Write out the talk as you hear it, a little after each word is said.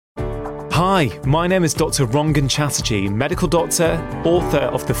Hi, my name is Dr. Rangan Chatterjee, medical doctor, author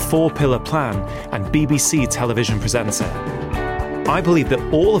of The 4-Pillar Plan and BBC television presenter. I believe that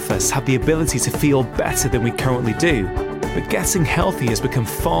all of us have the ability to feel better than we currently do, but getting healthy has become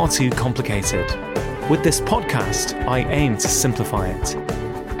far too complicated. With this podcast, I aim to simplify it.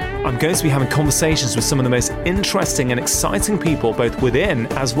 I'm going to be having conversations with some of the most interesting and exciting people both within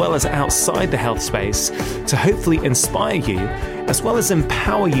as well as outside the health space to hopefully inspire you as well as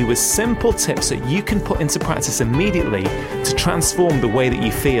empower you with simple tips that you can put into practice immediately to transform the way that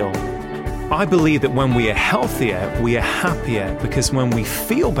you feel. I believe that when we are healthier, we are happier because when we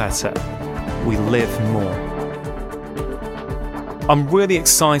feel better, we live more. I'm really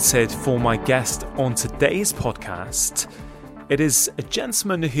excited for my guest on today's podcast. It is a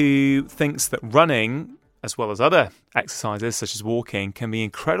gentleman who thinks that running, as well as other exercises such as walking, can be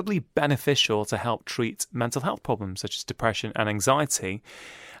incredibly beneficial to help treat mental health problems such as depression and anxiety.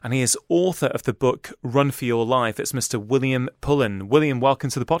 And he is author of the book Run for Your Life. It's Mr. William Pullen. William, welcome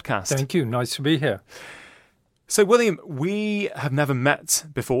to the podcast. Thank you. Nice to be here. So, William, we have never met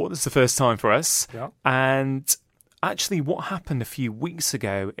before. This is the first time for us. Yeah. And actually what happened a few weeks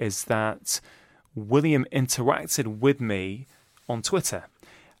ago is that William interacted with me on Twitter,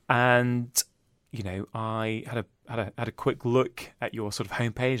 and I had a quick look at your sort of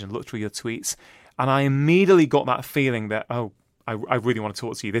homepage and looked through your tweets, and I immediately got that feeling that I really want to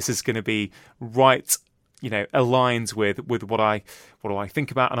talk to you. This is going to be right, aligned with what I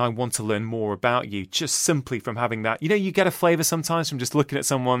think about, and I want to learn more about you just simply from having that. You get a flavour sometimes from just looking at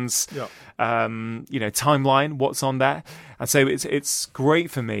someone's timeline, what's on there, and so it's great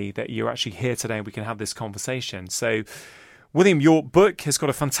for me that you're actually here today and we can have this conversation. So, William, your book has got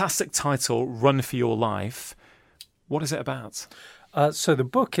a fantastic title, Run for Your Life. What is it about? So the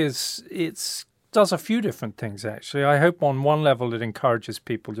book does a few different things, actually. I hope on one level it encourages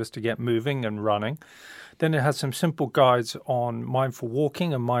people just to get moving and running. Then it has some simple guides on mindful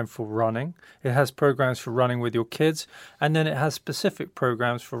walking and mindful running. It has programs for running with your kids. And then it has specific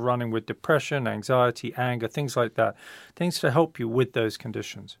programs for running with depression, anxiety, anger, things like that. Things to help you with those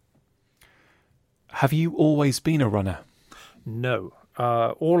conditions. Have you always been a runner? No.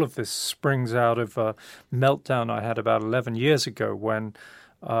 All of this springs out of a meltdown I had about 11 years ago when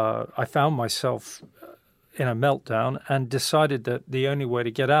I found myself in a meltdown and decided that the only way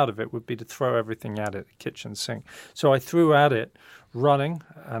to get out of it would be to throw everything at it, the kitchen sink. So I threw at it running,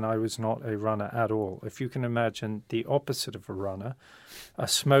 and I was not a runner at all. If you can imagine the opposite of a runner, a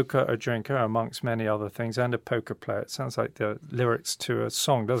smoker, a drinker, amongst many other things, and a poker player. It sounds like the lyrics to a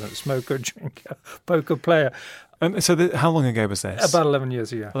song, doesn't it? Smoker, drinker, poker player. How long ago was this? About 11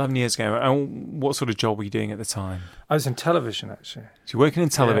 years ago. 11 years ago. And what sort of job were you doing at the time? I was in television, actually. So you're working in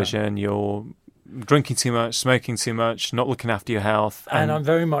television, You're drinking too much, smoking too much, not looking after your health. And I'm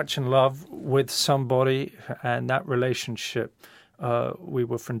very much in love with somebody, and that relationship, we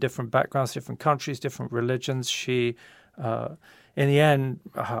were from different backgrounds, different countries, different religions. She, in the end,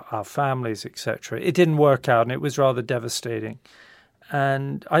 our families, etc., it didn't work out, and it was rather devastating.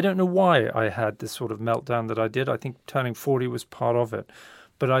 And I don't know why I had this sort of meltdown that I did. I think turning 40 was part of it.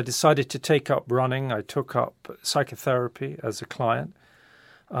 But I decided to take up running. I took up psychotherapy as a client.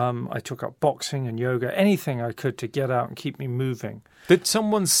 I took up boxing and yoga, anything I could to get out and keep me moving. Did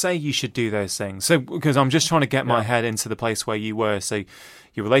someone say you should do those things? So, because I'm just trying to get my head into the place where you were. So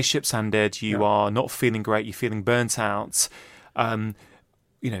your relationship's ended, you are not feeling great, you're feeling burnt out.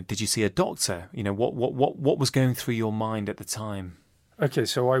 Did you see a doctor? What was going through your mind at the time? Okay,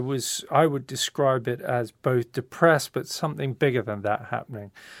 so I would describe it as both depressed, but something bigger than that happening.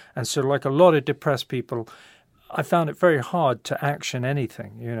 And so like a lot of depressed people, I found it very hard to action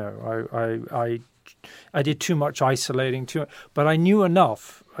anything. I did too much isolating, but I knew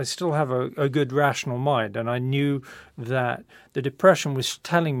enough. I still have a good rational mind, and I knew that the depression was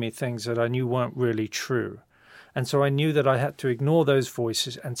telling me things that I knew weren't really true. And so I knew that I had to ignore those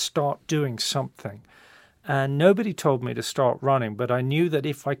voices and start doing something. And nobody told me to start running, but I knew that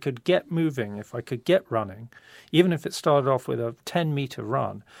if I could get moving, if I could get running, even if it started off with a 10-meter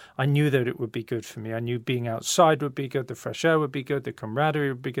run, I knew that it would be good for me. I knew being outside would be good, the fresh air would be good, the camaraderie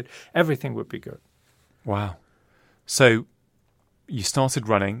would be good, everything would be good. Wow. So you started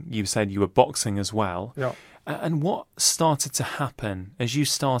running, you said you were boxing as well. Yeah. And what started to happen as you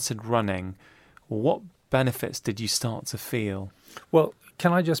started running? What benefits did you start to feel? Well,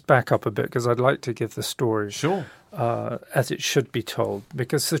 can I just back up a bit, because I'd like to give the story sure. As it should be told,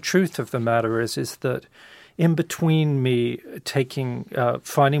 because the truth of the matter is that in between me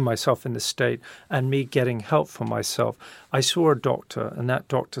finding myself in this state and me getting help for myself, I saw a doctor, and that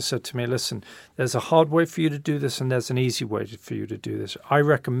doctor said to me, listen, there's a hard way for you to do this and there's an easy way for you to do this. I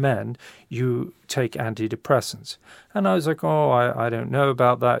recommend you take antidepressants. And I was like, I don't know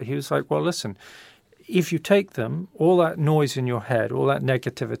about that. He was like, well, listen, if you take them, all that noise in your head, all that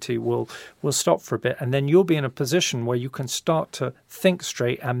negativity will stop for a bit, and then you'll be in a position where you can start to think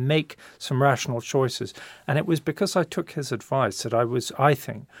straight and make some rational choices. And it was because I took his advice that I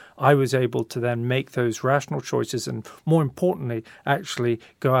think I was able to then make those rational choices and, more importantly, actually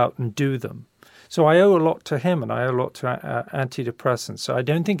go out and do them. So I owe a lot to him, and I owe a lot to antidepressants. So I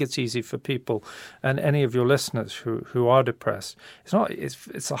don't think it's easy for people, and any of your listeners who are depressed.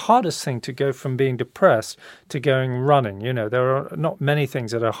 It's the hardest thing to go from being depressed to going running. You know, there are not many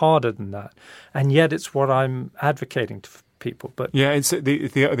things that are harder than that, and yet it's what I'm advocating to people. But yeah, it's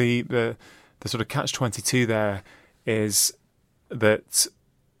the sort of catch-22 there is that,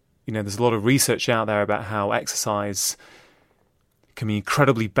 you know, there's a lot of research out there about how exercise can be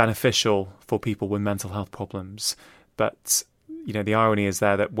incredibly beneficial for people with mental health problems, but you know the irony is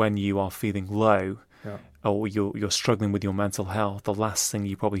there that when you are feeling low, or you're struggling with your mental health, the last thing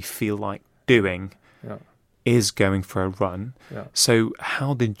you probably feel like doing is going for a run. So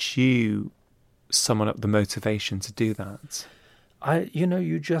how did you summon up the motivation to do that?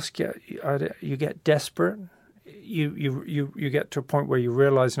 You just get desperate. You get to a point where you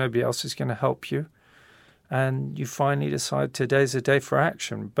realize nobody else is going to help you. And you finally decide today's a day for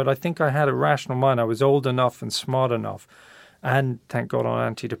action. But I think I had a rational mind. I was old enough and smart enough, and thank God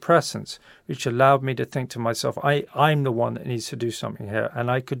on antidepressants, which allowed me to think to myself, I'm the one that needs to do something here. And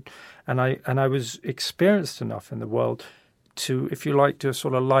I was experienced enough in the world to, if you like, do a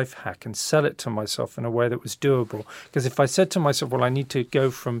sort of life hack and sell it to myself in a way that was doable. Because if I said to myself, well, I need to go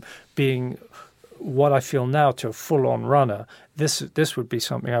from being what I feel now to a full-on runner, this would be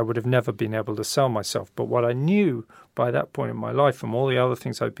something I would have never been able to sell myself. But what I knew by that point in my life from all the other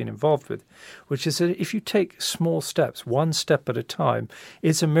things I've been involved with, which is that if you take small steps, one step at a time,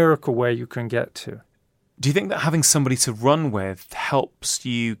 it's a miracle where you can get to. Do you think that having somebody to run with helps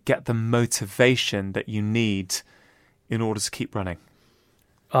you get the motivation that you need in order to keep running?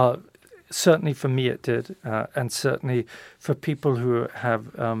 Certainly for me it did, and certainly for people who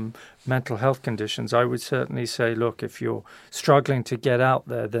have mental health conditions, I would certainly say, look, if you're struggling to get out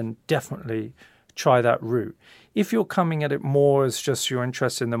there, then definitely try that route. If you're coming at it more as just you're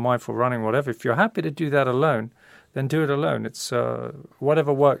interested in the mindful running, whatever, if you're happy to do that alone, then do it alone. It's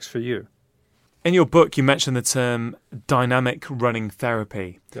whatever works for you. In your book, you mentioned the term dynamic running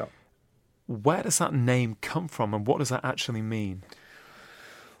therapy. Yeah. Where does that name come from, and what does that actually mean?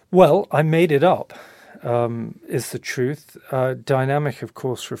 Well, I made it up, is the truth. Dynamic, of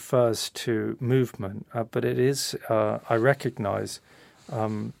course, refers to movement, but it is, I recognize,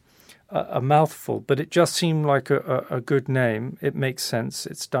 a mouthful, but it just seemed like a good name. It makes sense.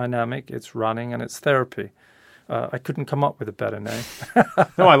 It's dynamic, it's running, and it's therapy. I couldn't come up with a better name.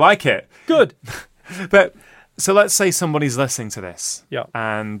 No, I like it. Good. But so let's say somebody's listening to this,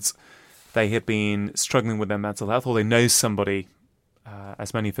 and they have been struggling with their mental health, or they know somebody,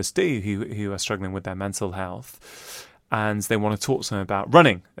 as many of us do, who are struggling with their mental health, and they want to talk to them about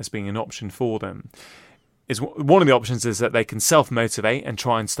running as being an option for them. One of the options is that they can self-motivate and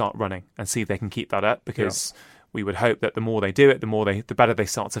try and start running and see if they can keep that up, because we would hope that the more they do it, the better they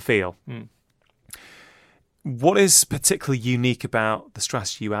start to feel. What is particularly unique about the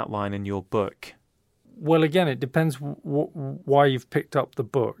strategy you outline in your book? Well, again, it depends why you've picked up the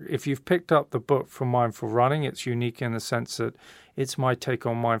book. If you've picked up the book for mindful running, it's unique in the sense that it's my take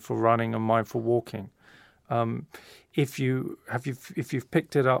on mindful running and mindful walking. If you've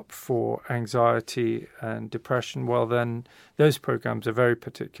picked it up for anxiety and depression, well, then those programs are very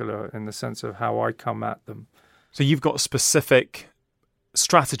particular in the sense of how I come at them. So you've got specific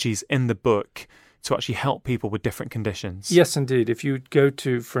strategies in the book to actually help people with different conditions. Yes, indeed. If you go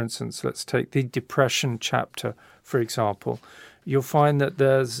to, for instance, let's take the depression chapter, for example, you'll find that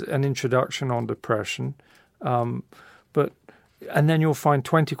there's an introduction on depression, and then you'll find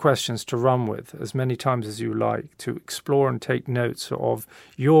 20 questions to run with as many times as you like to explore and take notes of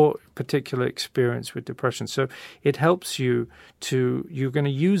your particular experience with depression. So it helps you're going to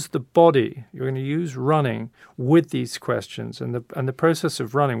use the body, you're going to use running with these questions, and the process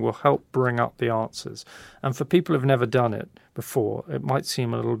of running will help bring up the answers. And for people who've never done it before, it might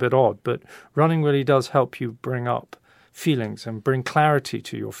seem a little bit odd, but running really does help you bring up feelings and bring clarity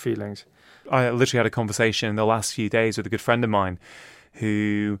to your feelings. I literally had a conversation in the last few days with a good friend of mine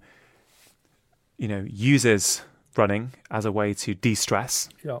who, uses running as a way to de-stress,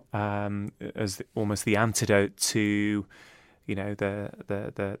 Yeah. as almost the antidote to,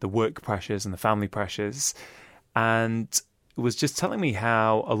 the work pressures and the family pressures, and was just telling me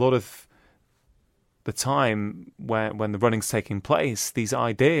how a lot of the time when the running's taking place, these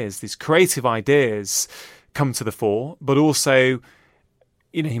creative ideas come to the fore, but also,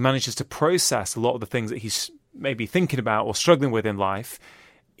 he manages to process a lot of the things that he's maybe thinking about or struggling with in life.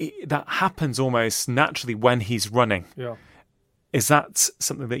 That happens almost naturally when he's running. Yeah. Is that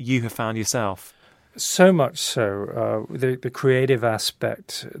something that you have found yourself? So much so. The creative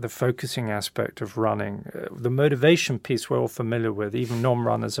aspect, the focusing aspect of running, the motivation piece we're all familiar with. Even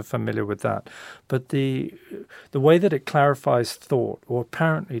non-runners are familiar with that. But the way that it clarifies thought, or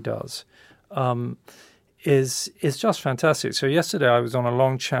apparently does, is just fantastic. So yesterday I was on a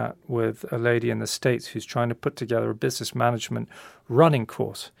long chat with a lady in the States who's trying to put together a business management running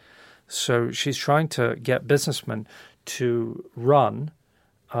course. So she's trying to get businessmen to run,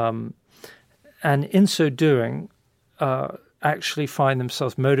 and in so doing, actually find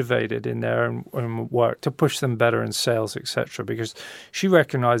themselves motivated in their own work to push them better in sales, etc. Because she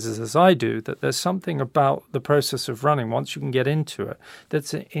recognizes, as I do, that there's something about the process of running, once you can get into it,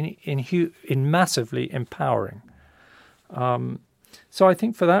 that's in massively empowering. So I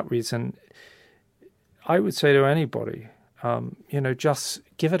think for that reason, I would say to anybody, just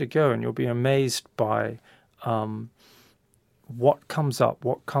give it a go, and you'll be amazed by what comes up,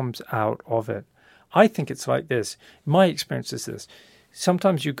 what comes out of it. I think it's like this. My experience is this.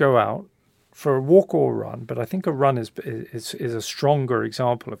 Sometimes you go out for a walk or a run, but I think a run is a stronger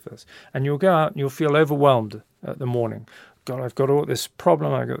example of this. And you'll go out and you'll feel overwhelmed at the morning. God, I've got all this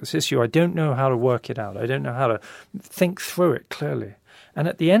problem, I've got this issue. I don't know how to work it out. I don't know how to think through it clearly. And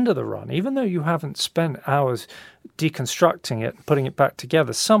at the end of the run, even though you haven't spent hours deconstructing it and putting it back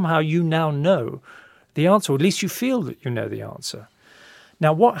together, somehow you now know the answer, or at least you feel that you know the answer.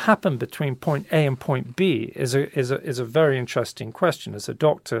 Now, what happened between point A and point B is a very interesting question. As a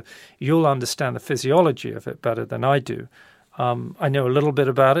doctor, you'll understand the physiology of it better than I do. I know a little bit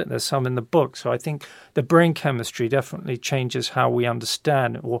about it. There's some in the book. So I think the brain chemistry definitely changes how we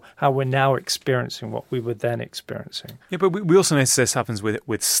understand, or how we're now experiencing what we were then experiencing. Yeah, but we also notice this happens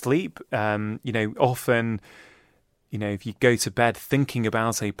with sleep. Often, if you go to bed thinking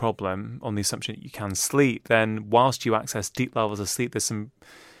about a problem on the assumption that you can sleep, then whilst you access deep levels of sleep, there's some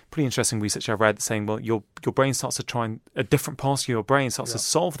pretty interesting research I've read saying, well, your brain starts to try, and a different part of your brain starts to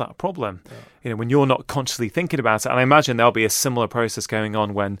solve that problem. Yeah. When you're not consciously thinking about it. And I imagine there'll be a similar process going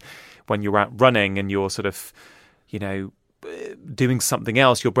on when you're out running and you're sort of, doing something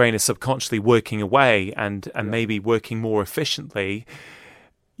else. Your brain is subconsciously working away and maybe working more efficiently.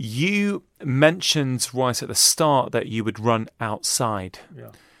 You mentioned right at the start that you would run outside.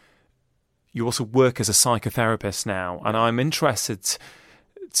 Yeah. You also work as a psychotherapist now, and I'm interested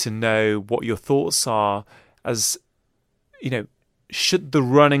to know what your thoughts are as, should the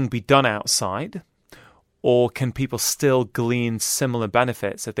running be done outside, or can people still glean similar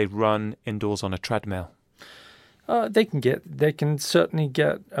benefits if they run indoors on a treadmill? They can certainly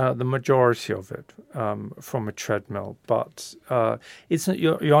get the majority of it from a treadmill, but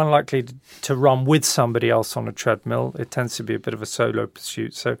you're unlikely to run with somebody else on a treadmill. It tends to be a bit of a solo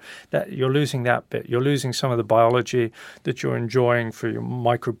pursuit, so that you're losing that bit. You're losing some of the biology that you're enjoying for your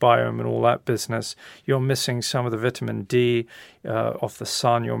microbiome and all that business. You're missing some of the vitamin D off the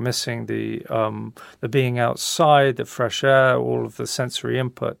sun. You're missing the being outside, the fresh air, all of the sensory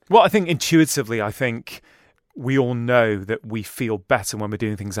input. Well, I think intuitively, we all know that we feel better when we're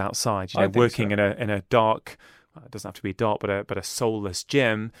doing things outside. Working in a dark, it doesn't have to be dark, but a soulless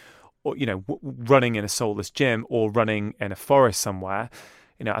gym, or running in a soulless gym, or running in a forest somewhere.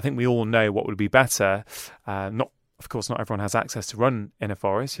 I think we all know what would be better. Of course, not everyone has access to run in a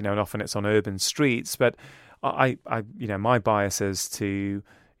forest. And often it's on urban streets. But I my bias is to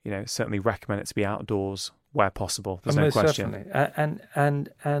certainly recommend it to be outdoors where possible. There's no question. Definitely.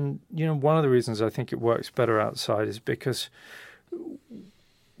 And one of the reasons I think it works better outside is because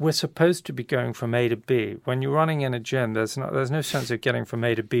we're supposed to be going from A to B. When you're running in a gym, there's no sense of getting from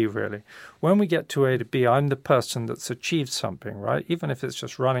A to B, really. When we get to A to B, I'm the person that's achieved something, right? Even if it's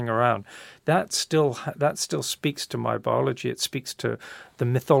just running around. That still speaks to my biology. It speaks to the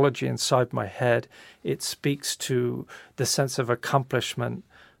mythology inside my head. It speaks to the sense of accomplishment.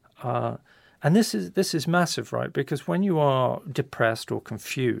 And this is massive, right? Because when you are depressed or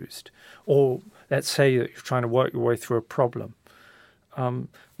confused, or let's say that you're trying to work your way through a problem,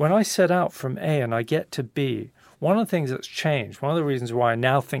 when I set out from A and I get to B, one of the things that's changed, one of the reasons why I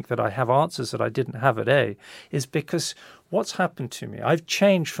now think that I have answers that I didn't have at A, is because what's happened to me, I've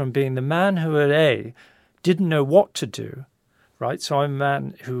changed from being the man who at A didn't know what to do, right? So I'm a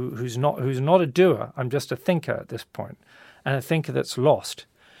man who's not a doer. I'm just a thinker at this point, and a thinker that's lost.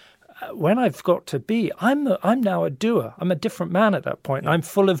 When I've got to be, I'm now a doer. I'm a different man at that point. I'm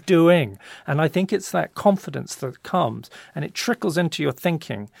full of doing. And I think it's that confidence that comes and it trickles into your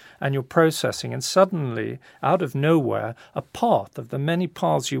thinking and your processing. And suddenly, out of nowhere, a path of the many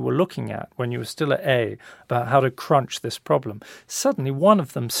paths you were looking at when you were still at A about how to crunch this problem, suddenly one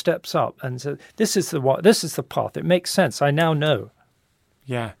of them steps up and says, this is the path. It makes sense. I now know.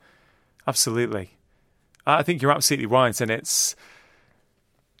 Yeah, absolutely. I think you're absolutely right. And it's,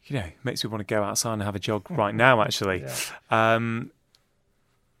 makes me want to go outside and have a jog right now, actually. Yeah.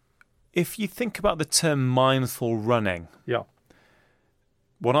 If you think about the term mindful running,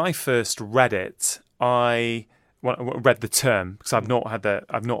 when I first read it, I read the term because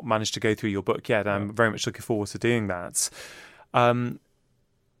I've not managed to go through your book yet. I'm very much looking forward to doing that. A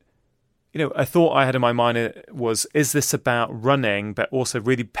thought I had in my mind was, is this about running, but also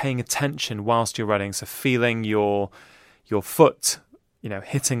really paying attention whilst you're running? So feeling your foot,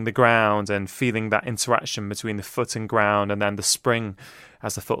 hitting the ground and feeling that interaction between the foot and ground and then the spring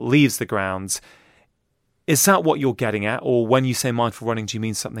as the foot leaves the ground. Is that what you're getting at? Or when you say mindful running, do you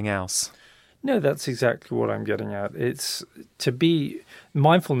mean something else? No, that's exactly what I'm getting at. It's to be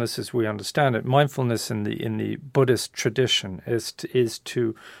mindfulness as we understand it. Mindfulness in the Buddhist tradition is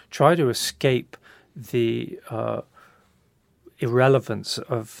to try to escape the irrelevance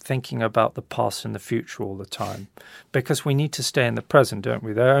of thinking about the past and the future all the time, because we need to stay in the present, don't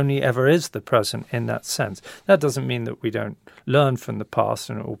we? There only ever is the present in that sense. That doesn't mean that we don't learn from the past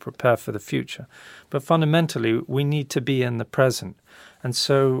and or prepare for the future, but fundamentally we need to be in the present. And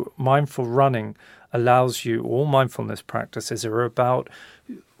so mindful running allows you, all mindfulness practices are about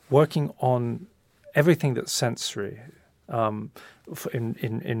working on everything that's sensory.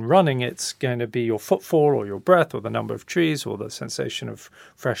 In running, it's going to be your footfall or your breath or the number of trees or the sensation of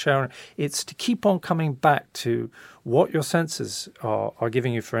fresh air. It's to keep on coming back to what your senses are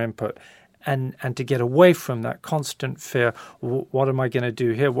giving you for input and to get away from that constant fear. What am I going to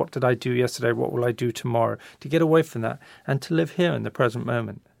do here? What did I do yesterday? What will I do tomorrow? To get away from that and to live here in the present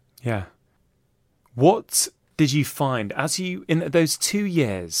moment. Yeah. What did you find as you, in those 2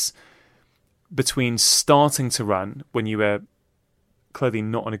 years between starting to run when you were clearly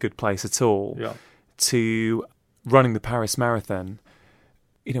not in a good place at all, to running the Paris Marathon,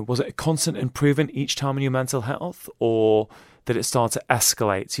 was it a constant improvement each time in your mental health, or did it start to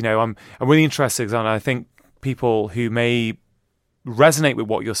escalate? I'm really interested because I think people who may resonate with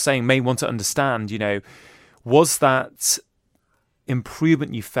what you're saying may want to understand, was that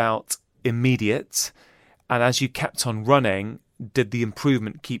improvement you felt immediate, and as you kept on running, did the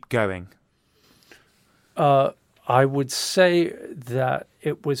improvement keep going? I would say that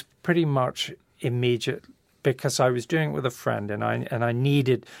it was pretty much immediate because I was doing it with a friend and I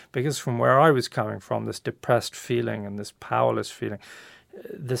needed, because from where I was coming from, this depressed feeling and this powerless feeling,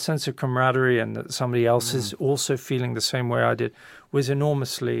 the sense of camaraderie and that somebody else is also feeling the same way I did was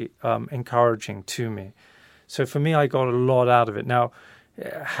enormously encouraging to me. So for me, I got a lot out of it. Now,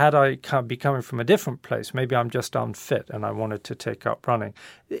 had I be coming from a different place, maybe I'm just unfit and I wanted to take up running,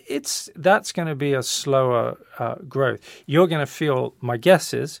 that's going to be a slower growth. You're going to feel, my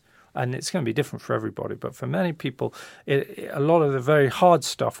guess is, and it's going to be different for everybody, but for many people, a lot of the very hard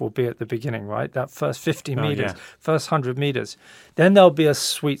stuff will be at the beginning, right? That first 50 meters, first 100 meters. Then there'll be a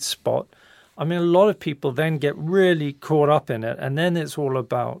sweet spot. I mean, a lot of people then get really caught up in it, and then it's all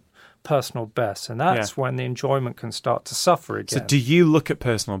about personal bests, and that's when the enjoyment can start to suffer again. So do you look at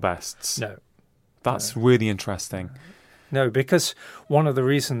personal bests? No. That's really interesting. No, because one of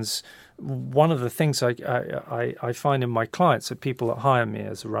the things I find in my clients, that people that hire me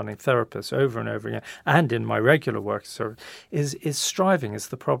as a running therapist over and over again, and in my regular work, is striving, is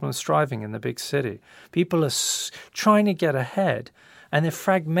the problem of striving in the big city. People are trying to get ahead, and they're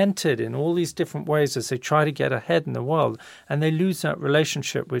fragmented in all these different ways as they try to get ahead in the world, and they lose that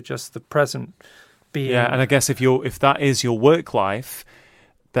relationship with just the present being. Yeah, and I guess if that is your work life,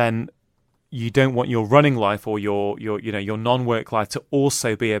 then you don't want your running life or your non-work life to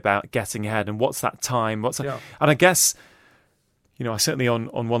also be about getting ahead. And what's that time? And I guess, I certainly on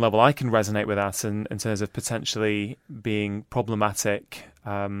one level I can resonate with that in terms of potentially being problematic,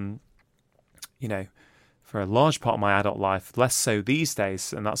 for a large part of my adult life, less so these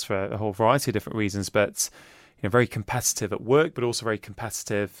days, and that's for a whole variety of different reasons, but very competitive at work, but also very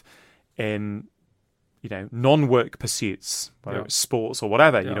competitive in non-work pursuits, whether it's sports or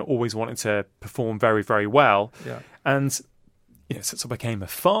whatever, always wanting to perform very, very well. Yeah. And since I became a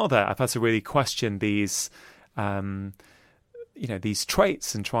father, I've had to really question these these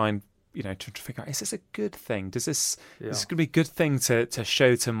traits and try and to figure out, is this a good thing? Is this going to be a good thing to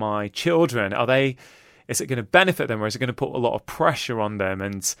show to my children? Is it going to benefit them, or is it going to put a lot of pressure on them?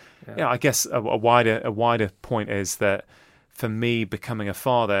 And I guess a wider point is that for me, becoming a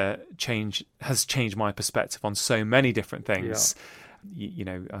father has changed my perspective on so many different things.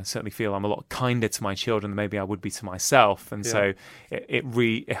 I certainly feel I'm a lot kinder to my children than maybe I would be to myself, and so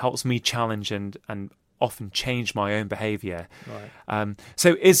it helps me challenge and often change my own behaviour. Right.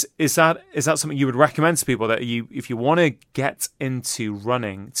 So is that something you would recommend to people, that if you want to get into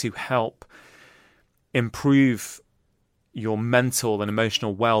running to help improve your mental and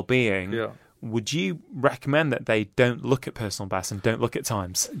emotional well-being, would you recommend that they don't look at personal bests and don't look at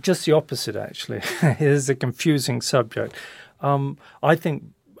times? Just the opposite, actually. It is a confusing subject. I think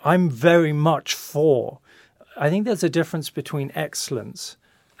I'm very much for. I think there's a difference between excellence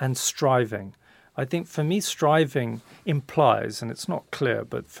and striving. I think for me, striving implies, and it's not clear,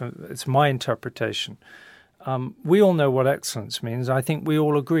 but it's my interpretation. We all know what excellence means. I think we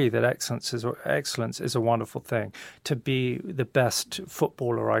all agree that excellence is a wonderful thing. To be the best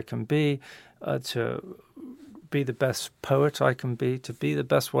footballer I can be, to be the best poet I can be, to be the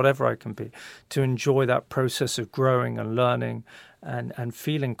best whatever I can be, to enjoy that process of growing and learning and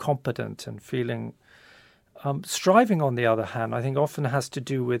feeling competent and feeling. Striving, on the other hand, I think often has to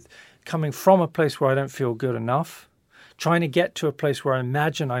do with coming from a place where I don't feel good enough, trying to get to a place where I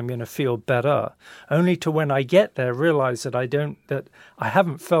imagine I'm going to feel better, only to when I get there realize that I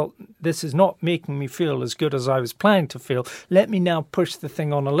haven't felt, this is not making me feel as good as I was planning to feel. Let me now push the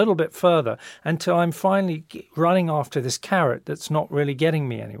thing on a little bit further until I'm finally running after this carrot that's not really getting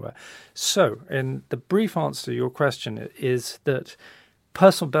me anywhere. So, in the brief answer to your question is that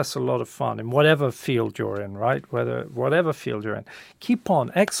personal bests are a lot of fun in whatever field you're in, right? Whatever field you're in. Keep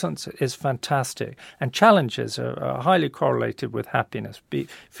on. Excellence is fantastic. And challenges are highly correlated with happiness.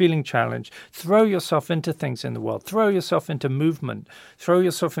 Feeling challenged. Throw yourself into things in the world. Throw yourself into movement. Throw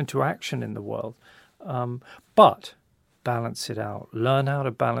yourself into action in the world. But balance it out. Learn how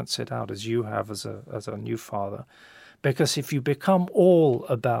to balance it out as you have as a new father. Because if you become all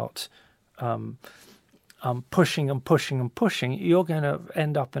about pushing and pushing and pushing, you're going to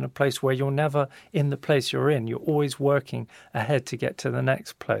end up in a place where you're never in the place you're in. You're always working ahead to get to the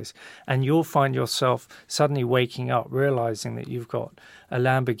next place. And you'll find yourself suddenly waking up, realizing that you've got a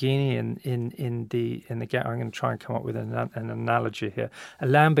Lamborghini in the garage. I'm going to try and come up with an analogy here. A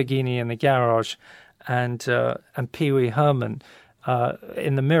Lamborghini in the garage and Pee Wee Herman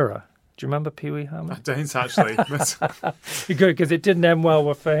in the mirror. Do you remember Pee Wee Herman? I don't, actually. Good, because it didn't end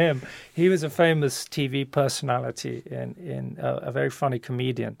well for him. He was a famous TV personality in a very funny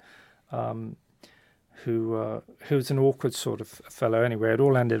comedian who was an awkward sort of fellow anyway. It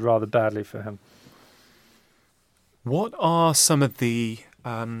all ended rather badly for him. What are some of the,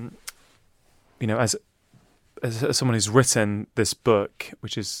 as someone who's written this book,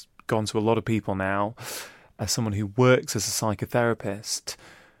 which has gone to a lot of people now, as someone who works as a psychotherapist,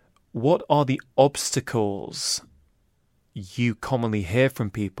 what are the obstacles you commonly hear from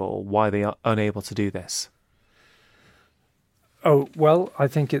people why they are unable to do this? Oh, well, I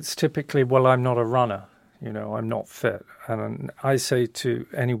think it's typically, I'm not a runner. I'm not fit. And I say to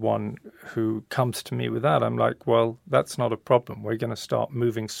anyone who comes to me with that, I'm like, well, that's not a problem. We're going to start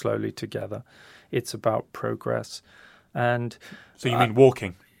moving slowly together. It's about progress. And so you mean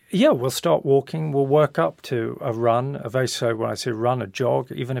walking? Yeah, we'll start walking. We'll work up to a run, a very slow, when I say run, a jog,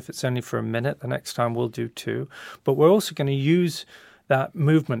 even if it's only for a minute. The next time we'll do 2. But we're also going to use that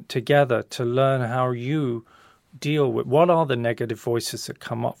movement together to learn how you deal with what are the negative voices that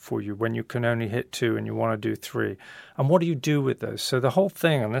come up for you when you can only hit 2 and you want to do 3. And what do you do with those? So the whole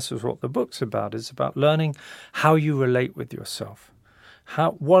thing, and this is what the book's about, is about learning how you relate with yourself.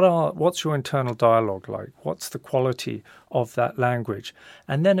 What's your internal dialogue like? What's the quality of that language?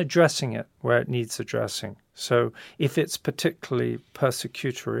 And then addressing it where it needs addressing. So if it's particularly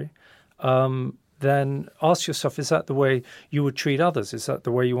persecutory, then ask yourself, is that the way you would treat others? Is that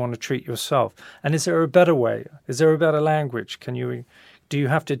the way you want to treat yourself? And is there a better way? Is there a better language? Do you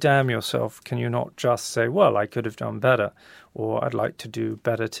have to damn yourself? Can you not just say, well, I could have done better, or I'd like to do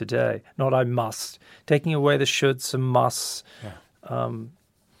better today? Not I must. Taking away the shoulds and musts. Yeah.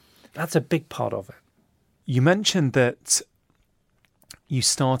 That's a big part of it. You mentioned that you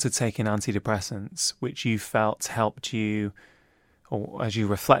started taking antidepressants, which you felt helped you, or as you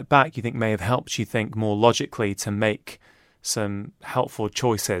reflect back, you think may have helped you think more logically to make some helpful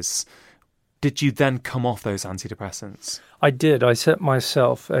choices. Did you then come off those antidepressants? I did. I set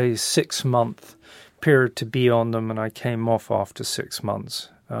myself a 6-month period to be on them, and I came off after 6 months.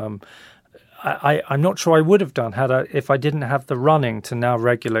 I'm not sure I would have done if I didn't have the running to now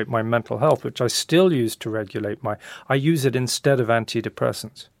regulate my mental health, which I still use to regulate I use it instead of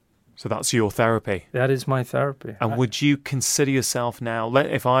antidepressants. So that's your therapy. That is my therapy. And would you consider yourself now,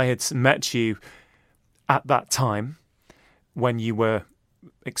 if I had met you at that time when you were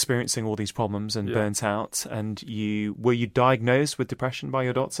experiencing all these problems and burnt out, and were you diagnosed with depression by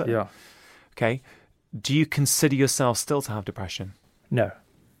your doctor? Yeah. Okay. Do you consider yourself still to have depression? No.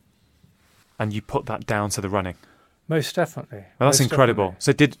 And you put that down to the running? Most definitely. Well, that's Most incredible.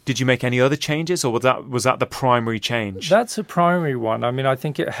 Definitely. So did you make any other changes, or was that the primary change? That's a primary one. I mean, I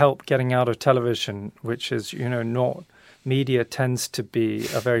think it helped getting out of television, which is, not media tends to be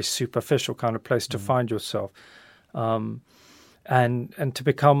a very superficial kind of place to find yourself. And to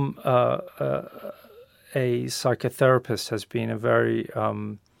become a psychotherapist has been a very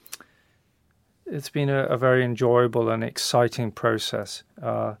it's been a very enjoyable and exciting process.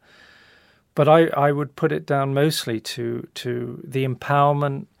 But I would put it down mostly to the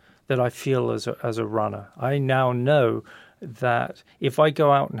empowerment that I feel as a runner. I now know that if I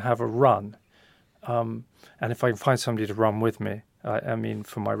go out and have a run, and if I can find somebody to run with me, I mean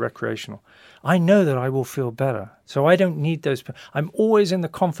for my recreational, I know that I will feel better. So I don't need those. I'm always in the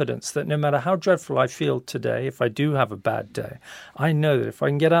confidence that no matter how dreadful I feel today, if I do have a bad day, I know that if I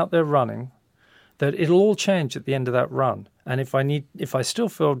can get out there running, that it'll all change at the end of that run. And if I still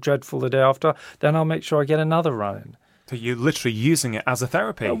feel dreadful the day after, then I'll make sure I get another run in. So you're literally using it as a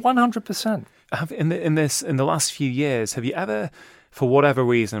therapy. 100%. In the last few years, have you ever, for whatever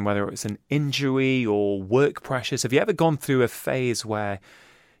reason, whether it's an injury or work pressures, have you ever gone through a phase where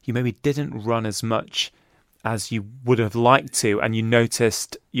you maybe didn't run as much as you would have liked to, and you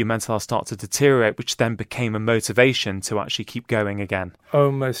noticed your mental health start to deteriorate, which then became a motivation to actually keep going again?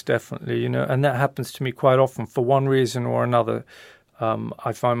 Oh, most definitely, and that happens to me quite often for one reason or another.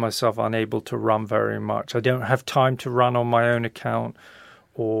 I find myself unable to run very much. I don't have time to run on my own account,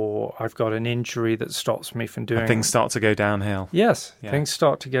 or I've got an injury that stops me from doing. And things start to go downhill. Yes, things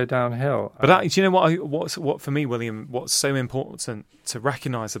start to go downhill. But do you know what for me, William, what's so important to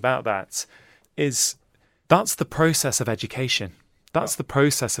recognise about that is that's the process of education. That's the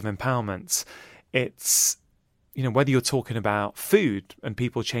process of empowerment. It's, whether you're talking about food and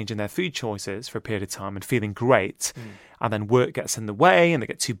people changing their food choices for a period of time and feeling great, and then work gets in the way and they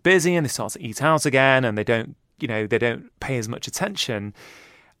get too busy and they start to eat out again and they don't pay as much attention.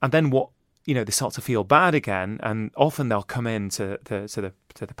 And then they start to feel bad again. And often they'll come in to the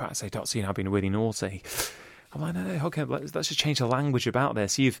practice and say, "Doctor, I've been really naughty." I'm like, no, okay, let's just change the language about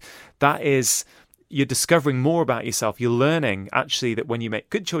this. You're discovering more about yourself. You're learning actually that when you make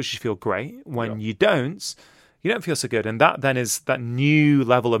good choices, you feel great. When you don't feel so good. And that then is that new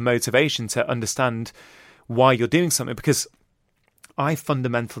level of motivation to understand why you're doing something. Because I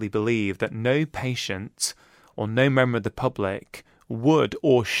fundamentally believe that no patient or no member of the public would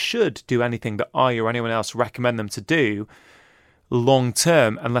or should do anything that I or anyone else recommend them to do long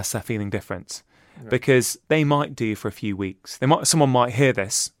term unless they're feeling different. Yeah. Because they might do for a few weeks. Someone might hear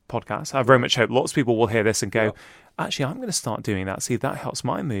this podcast. I very much hope lots of people will hear this and go, actually, I'm going to start doing that. See if that helps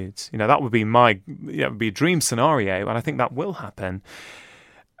my moods. That would be would be a dream scenario, and I think that will happen.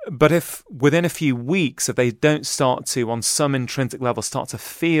 But if within a few weeks, if they don't start to, on some intrinsic level, start to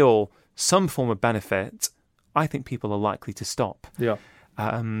feel some form of benefit, I think people are likely to stop. Yeah.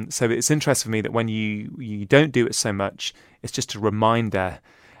 So it's interesting for me that when you don't do it so much, it's just a reminder.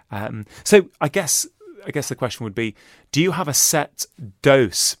 So I guess the question would be, do you have a set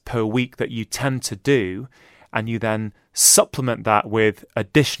dose per week that you tend to do, and you then supplement that with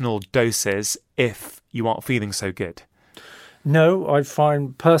additional doses if you aren't feeling so good? No, I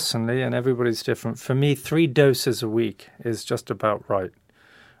find personally, and everybody's different, for me, 3 doses a week is just about right.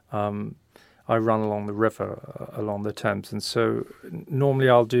 I run along the river, along the Thames, and so normally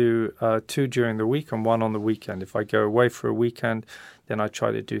I'll do 2 during the week and 1 on the weekend. If I go away for a weekend, then I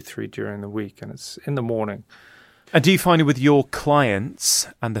try to do 3 during the week, and it's in the morning. And do you find it with your clients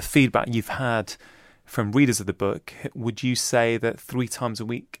and the feedback you've had from readers of the book, would you say that 3 times a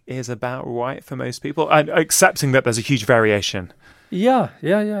week is about right for most people, accepting that there's a huge variation? Yeah.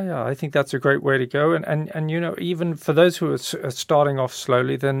 I think that's a great way to go. And even for those who are starting off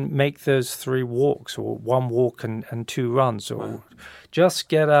slowly, then make those 3 walks, or 1 walk and 2 runs, or just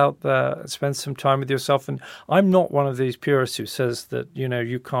get out there, spend some time with yourself. And I'm not one of these purists who says that,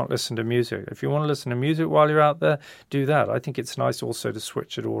 you can't listen to music. If you want to listen to music while you're out there, do that. I think it's nice also to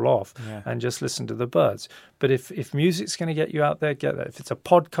switch it all off and just listen to the birds. But if music's going to get you out there, get there. If it's a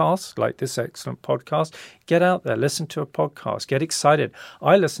podcast, like this excellent podcast, get out there, listen to a podcast, get excited.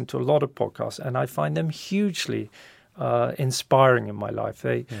 I listen to a lot of podcasts, and I find them hugely inspiring in my life.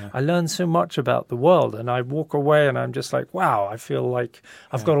 I learn so much about the world, and I walk away and I'm just like, wow, I feel like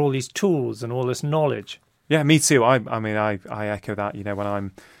I've got all these tools and all this knowledge. Yeah, me too. I mean, I echo that. You know,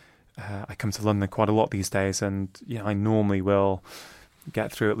 when I come to London quite a lot these days, and I normally will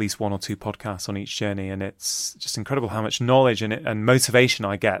get through at least 1 or 2 podcasts on each journey, and it's just incredible how much knowledge and motivation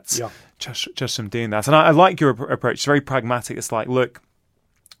I get just from doing that. And I like your approach. It's very pragmatic. It's like, look,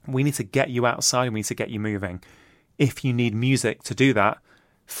 we need to get you outside, we need to get you moving. If you need music to do that,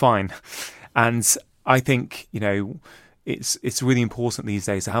 fine. And I think, it's really important these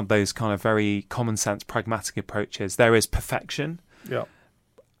days to have those kind of very common sense, pragmatic approaches. There is perfection,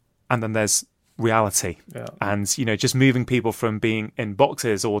 and then there's reality. And just moving people from being in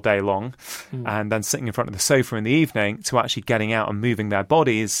boxes all day long and then sitting in front of the sofa in the evening to actually getting out and moving their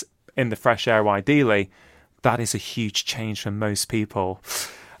bodies in the fresh air, ideally, that is a huge change for most people.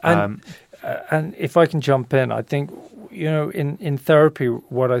 And if I can jump in, I think in therapy,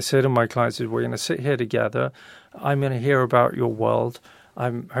 what I say to my clients is, we're going to sit here together. I'm going to hear about your world.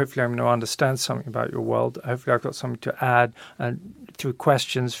 Hopefully I'm going to understand something about your world. Hopefully I've got something to add and through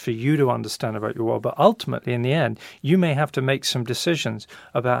questions for you to understand about your world. But ultimately, in the end, you may have to make some decisions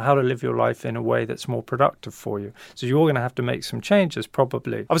about how to live your life in a way that's more productive for you. So you're going to have to make some changes,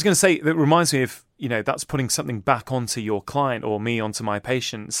 probably. I was going to say, that reminds me of, that's putting something back onto your client or me onto my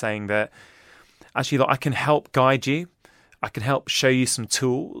patient, saying that actually, look, I can help guide you. I can help show you some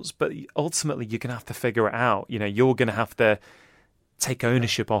tools, but ultimately you're going to have to figure it out. You're going to have to take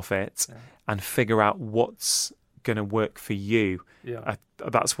ownership of it and figure out what's going to work for you.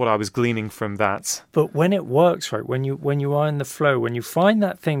 That's what I was gleaning from that. But when it works, right, when you are in the flow, when you find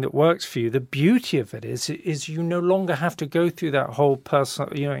that thing that works for you, the beauty of it is you no longer have to go through that whole personal,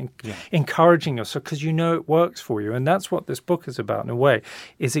 encouraging yourself, because it works for you. And that's what this book is about, in a way,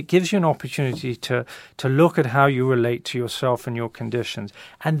 is it gives you an opportunity to look at how you relate to yourself and your conditions.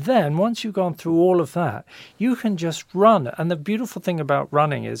 And then once you've gone through all of that, you can just run. And the beautiful thing about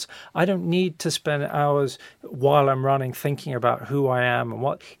running is I don't need to spend hours while I'm running thinking about who I am and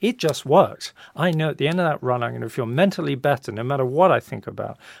what. It just works. I know at the end of that run, I'm going to feel mentally better. No matter what I think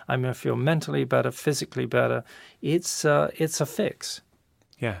about, I'm going to feel mentally better, physically better. It's a fix.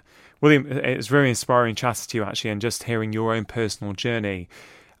 Yeah. William, it's very inspiring chatting to you, actually, and just hearing your own personal journey.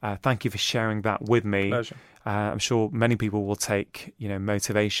 Thank you for sharing that with me. Pleasure. I'm sure many people will take,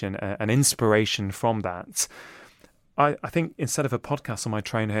 motivation and inspiration from that. I think instead of a podcast on my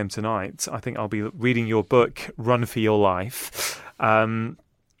train home tonight, I think I'll be reading your book, Run for Your Life.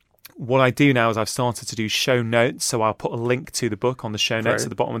 What I do now is I've started to do show notes, so I'll put a link to the book on the show notes at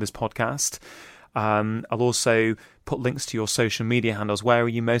the bottom of this podcast. I'll also put links to your social media handles. Where are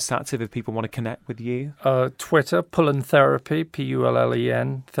you most active if people want to connect with you? Twitter, Pullen Therapy,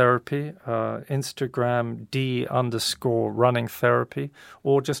 Pullen Therapy. Instagram, D_running therapy,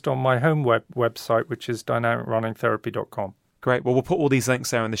 or just on my home website, which is dynamicrunningtherapy.com. Great. Well, we'll put all these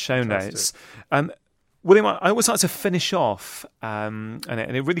links there in the show notes. William, I always like to finish off, and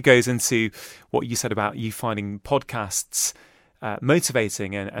it really goes into what you said about you finding podcasts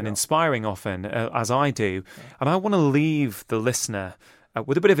motivating and inspiring often, as I do. And I want to leave the listener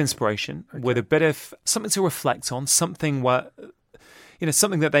with a bit of inspiration, with a bit of something to reflect on, something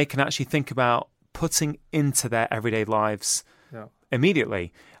something that they can actually think about putting into their everyday lives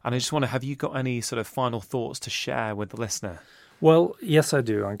immediately. And I just wonder, have you got any sort of final thoughts to share with the listener? Well, yes, I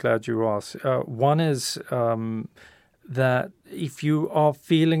do. I'm glad you asked. One is that if you are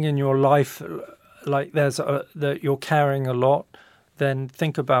feeling in your life like that you're carrying a lot, then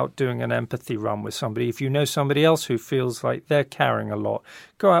think about doing an empathy run with somebody. If you know somebody else who feels like they're carrying a lot,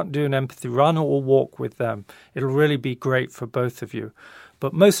 go out and do an empathy run or walk with them. It'll really be great for both of you.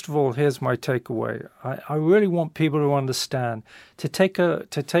 But most of all, here's my takeaway. I really want people to understand to take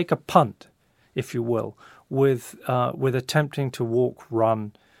a punt, if you will, with attempting to walk,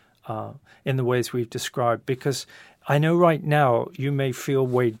 run in the ways we've described, because I know right now you may feel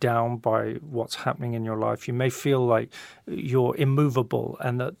weighed down by what's happening in your life. You may feel like you're immovable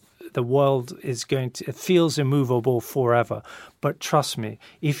and that the world it feels immovable forever. But trust me,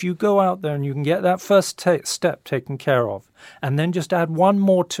 if you go out there and you can get that first step taken care of, and then just add one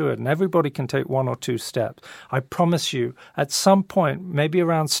more to it, and everybody can take 1 or 2 steps, I promise you, at some point, maybe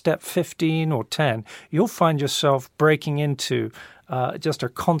around step 15 or 10, you'll find yourself breaking into just a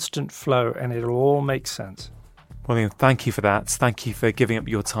constant flow, and it'll all make sense. William, thank you for that. Thank you for giving up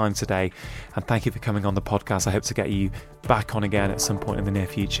your time today, and thank you for coming on the podcast. I hope to get you back on again at some point in the near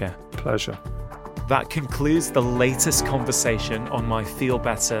future. Pleasure. That concludes the latest conversation on my Feel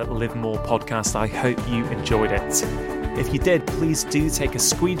Better, Live More podcast. I hope you enjoyed it. If you did, please do take a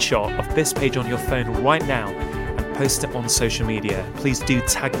screenshot of this page on your phone right now and post it on social media. Please do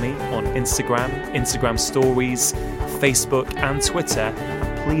tag me on Instagram stories, Facebook and Twitter.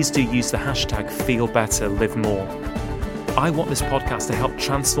 And please do use the hashtag #FeelBetterLiveMore. I want this podcast to help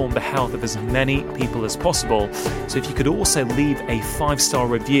transform the health of as many people as possible. So if you could also leave a 5-star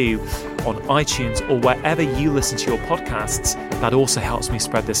review on iTunes or wherever you listen to your podcasts, that also helps me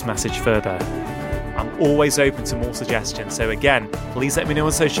spread this message further. I'm always open to more suggestions. So again, please let me know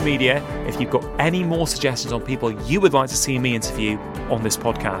on social media if you've got any more suggestions on people you would like to see me interview on this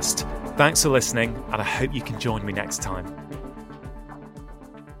podcast. Thanks for listening, and I hope you can join me next time.